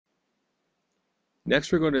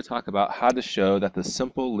Next, we're going to talk about how to show that the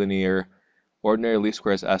simple linear ordinary least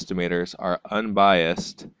squares estimators are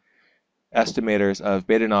unbiased estimators of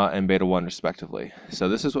beta naught and beta 1 respectively. So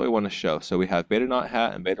this is what we want to show. So we have beta naught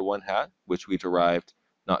hat and beta 1 hat, which we derived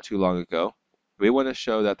not too long ago. We want to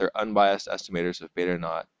show that they're unbiased estimators of beta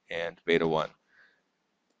naught and beta 1.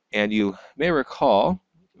 And you may recall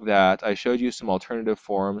that I showed you some alternative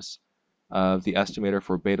forms of the estimator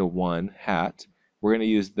for beta 1 hat. We're going to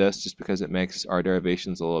use this just because it makes our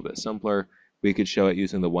derivations a little bit simpler. We could show it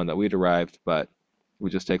using the one that we derived, but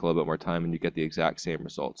we just take a little bit more time and you get the exact same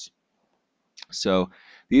results. So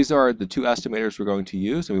these are the two estimators we're going to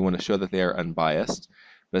use, and we want to show that they are unbiased.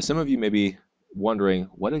 But some of you may be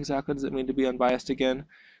wondering, what exactly does it mean to be unbiased again?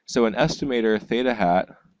 So an estimator theta hat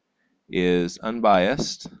is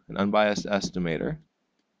unbiased, an unbiased estimator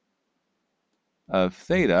of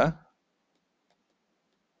theta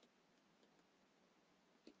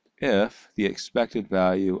if the expected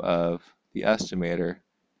value of the estimator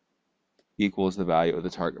equals the value of the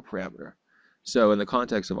target parameter. So in the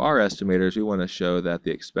context of our estimators, we want to show that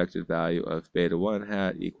the expected value of beta 1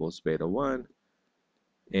 hat equals beta 1,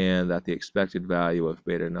 and that the expected value of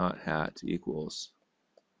beta naught hat equals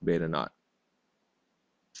beta naught.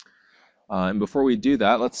 And before we do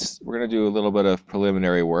that, we're going to do a little bit of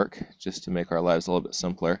preliminary work just to make our lives a little bit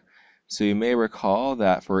simpler. So you may recall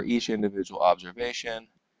that for each individual observation,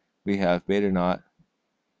 we have beta naught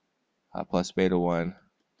plus beta 1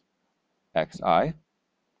 xi.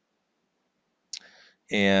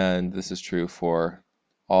 And this is true for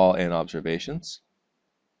all n observations.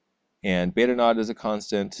 And beta naught is a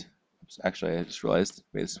constant. Actually, I just realized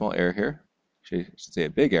I made a small error here. Actually, I should say a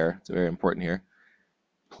big error. It's very important here.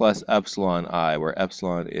 Plus epsilon I, where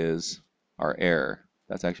epsilon is our error.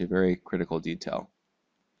 That's actually a very critical detail.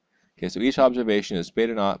 Okay, so each observation is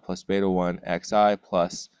beta naught plus beta 1 xi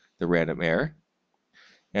plus the random error.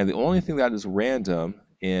 And the only thing that is random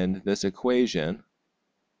in this equation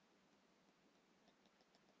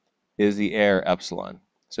is the error epsilon.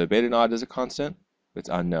 So beta naught is a constant, it's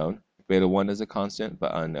unknown. Beta 1 is a constant,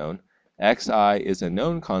 but unknown. Xi is a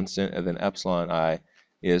known constant, and then epsilon I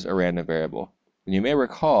is a random variable. And you may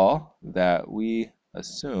recall that we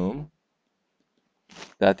assume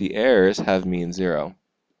that the errors have mean 0.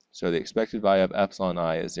 So the expected value of epsilon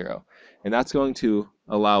I is 0. And that's going to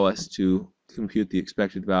allow us to compute the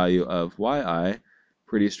expected value of yi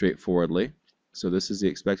pretty straightforwardly. So this is the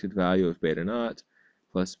expected value of beta naught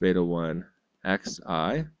plus beta 1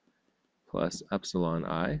 xi plus epsilon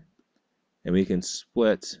I. And we can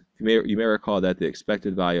split, you may recall that the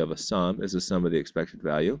expected value of a sum is the sum of the expected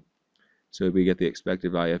value. So we get the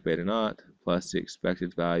expected value of beta naught plus the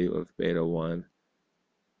expected value of beta 1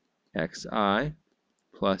 xi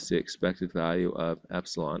plus the expected value of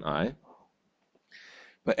epsilon I.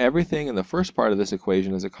 But everything in the first part of this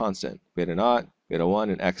equation is a constant, beta naught, beta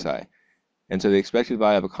 1, and xi. And so the expected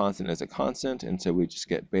value of a constant is a constant, and so we just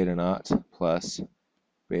get beta naught plus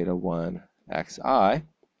beta 1 xi.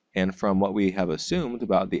 And from what we have assumed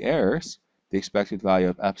about the errors, the expected value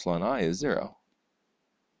of epsilon I is 0.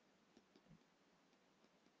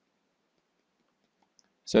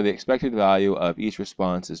 So the expected value of each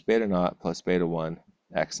response is beta naught plus beta 1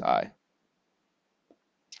 xi.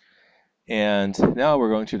 And now we're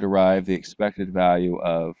going to derive the expected value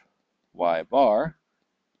of y bar,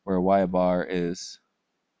 where y bar is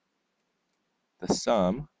the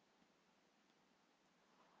sum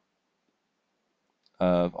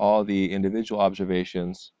of all the individual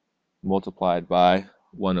observations multiplied by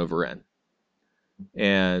 1 over n.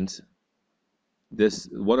 And this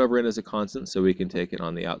 1 over n is a constant, so we can take it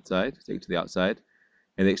on the outside, take it to the outside.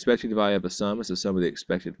 And the expected value of a sum is the sum of the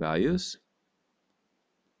expected values.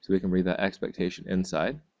 So we can bring that expectation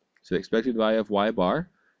inside. So the expected value of y bar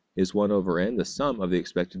is 1 over n, the sum of the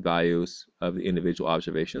expected values of the individual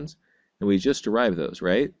observations. And we just derived those,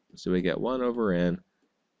 right? So we get 1 over n,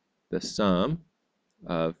 the sum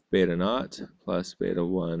of beta naught plus beta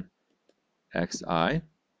 1 xi.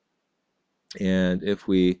 And if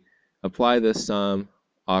we apply this sum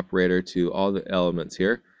operator to all the elements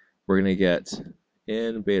here, we're going to get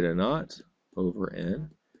n beta naught over n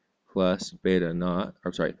plus beta naught,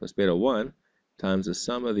 plus beta 1 times the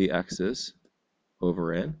sum of the x's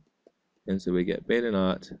over n. And so we get beta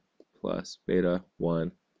naught plus beta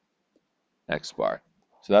 1 x bar.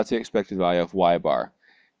 So that's the expected value of y bar.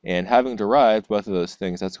 And having derived both of those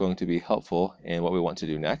things, that's going to be helpful in what we want to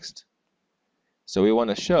do next. So we want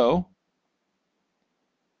to show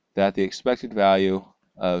that the expected value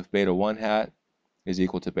of beta 1 hat is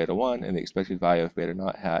equal to beta 1, and the expected value of beta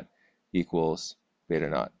naught hat equals beta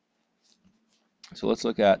naught. So let's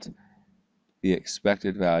look at the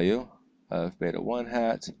expected value of beta 1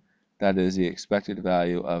 hat, that is the expected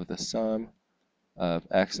value of the sum of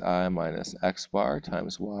xi minus x bar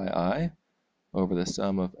times yi over the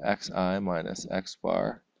sum of xi minus x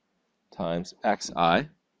bar times xi.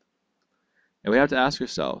 And we have to ask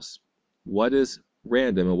ourselves, what is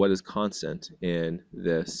random and what is constant in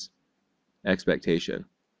this expectation?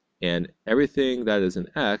 And everything that is an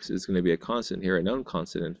x is going to be a constant here, a known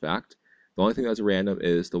constant in fact. The only thing that's random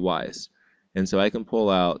is the y's. And so I can pull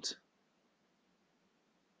out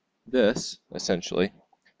this, essentially.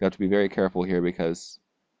 You have to be very careful here because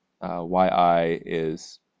yi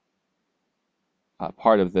is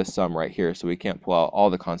part of this sum right here, so we can't pull out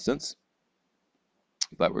all the constants.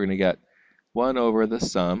 But we're going to get 1 over the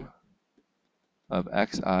sum of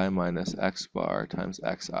xi minus x bar times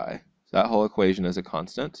xi. So that whole equation is a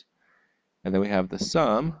constant. And then we have the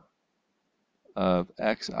sum of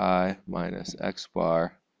xi minus x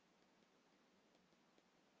bar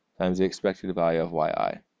times the expected value of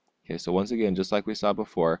yi. Okay, so once again, just like we saw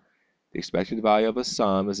before, the expected value of a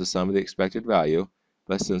sum is the sum of the expected value,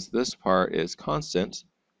 but since this part is constant,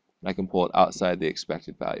 I can pull it outside the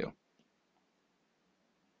expected value.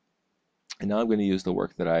 And now I'm going to use the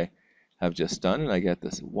work that I have just done, and I get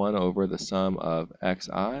this 1 over the sum of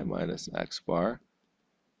xi minus x bar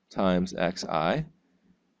times xi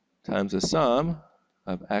times the sum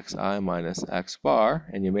of xi minus x bar,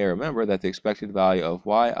 and you may remember that the expected value of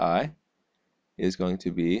yi is going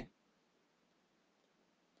to be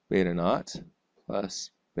beta naught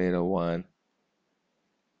plus beta 1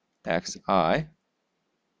 xi.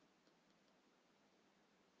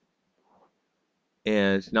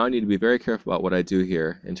 And now I need to be very careful about what I do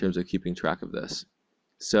here in terms of keeping track of this.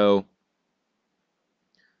 So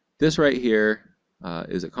this right here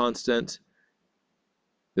is a constant.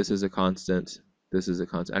 This is a constant. This is a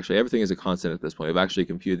constant. Actually, everything is a constant at this point. We've actually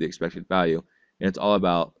computed the expected value, and it's all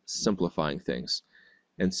about simplifying things.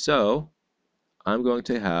 And so I'm going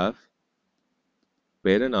to have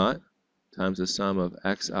beta naught times the sum of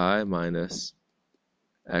xi minus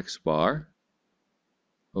x bar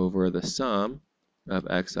over the sum of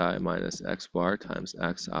xi minus x bar times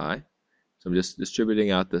xi. So I'm just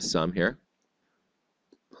distributing out this sum here,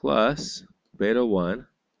 plus beta 1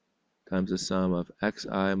 times the sum of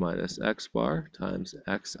xi minus x bar times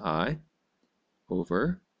xi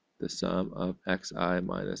over the sum of xi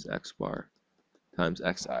minus x bar times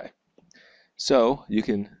xi. So you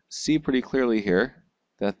can see pretty clearly here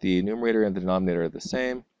that the numerator and the denominator are the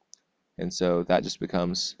same, and so that just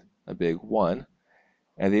becomes a big 1.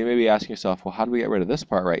 And then you may be asking yourself, well, how do we get rid of this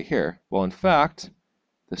part right here? Well, in fact,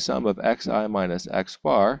 the sum of xi minus x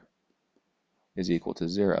bar is equal to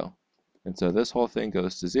 0. And so this whole thing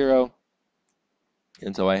goes to 0,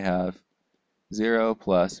 and so I have 0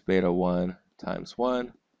 plus beta 1 times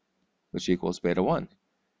 1, which equals beta 1.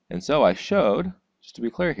 And so I showed, just to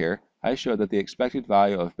be clear here, I showed that the expected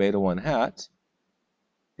value of beta 1 hat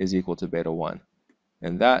is equal to beta 1.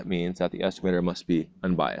 And that means that the estimator must be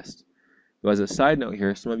unbiased. So as a side note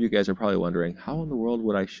here, some of you guys are probably wondering, how in the world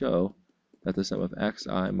would I show that the sum of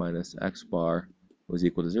xi minus x bar was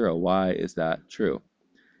equal to 0? Why is that true?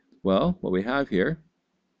 Well, what we have here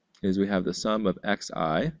is we have the sum of xi, so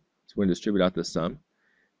we're going to distribute out this sum,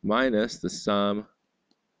 minus the sum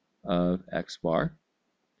of x bar.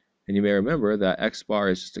 And you may remember that x bar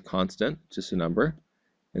is just a constant, just a number.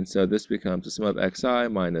 And so this becomes the sum of xi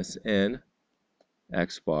minus n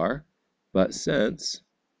x bar. But since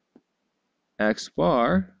x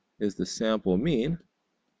bar is the sample mean,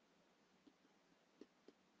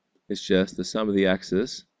 it's just the sum of the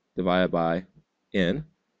x's divided by n.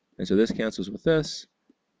 And so this cancels with this,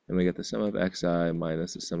 and we get the sum of xi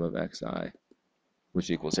minus the sum of xi,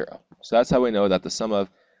 which equals 0. So that's how we know that the sum of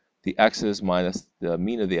the x's minus the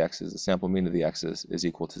mean of the x's, the sample mean of the x's, is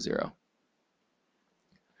equal to 0.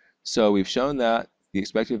 So we've shown that the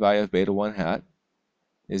expected value of beta 1 hat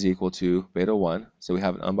is equal to beta 1. So we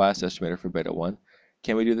have an unbiased estimator for beta 1.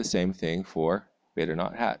 Can we do the same thing for beta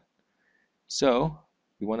naught hat? So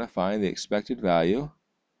we want to find the expected value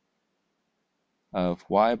of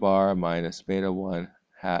y bar minus beta 1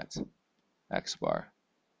 hat x bar.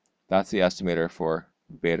 That's the estimator for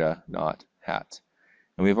beta naught hat.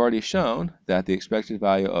 And we've already shown that the expected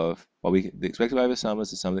value of, well, the expected value of a sum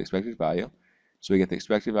is the sum of the expected value. So we get the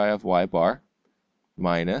expected value of y bar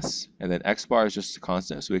minus, and then x bar is just a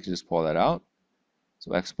constant, so we can just pull that out.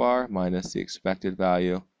 So x bar minus the expected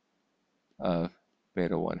value of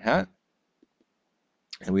beta 1 hat.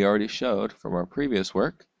 And we already showed from our previous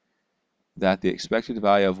work that the expected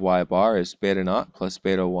value of y bar is beta naught plus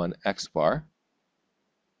beta 1 x bar.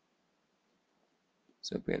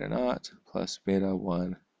 So beta naught plus beta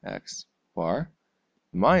 1 x bar.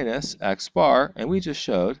 minus x bar, and we just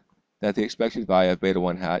showed that the expected value of beta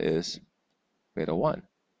 1 hat is beta 1.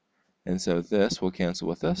 And so this will cancel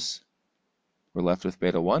with this. We're left with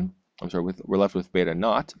beta 1. We're left with beta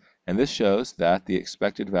naught, and this shows that the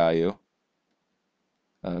expected value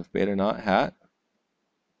of beta naught hat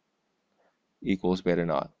equals beta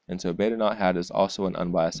naught. And so beta naught hat is also an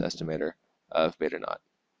unbiased estimator of beta naught.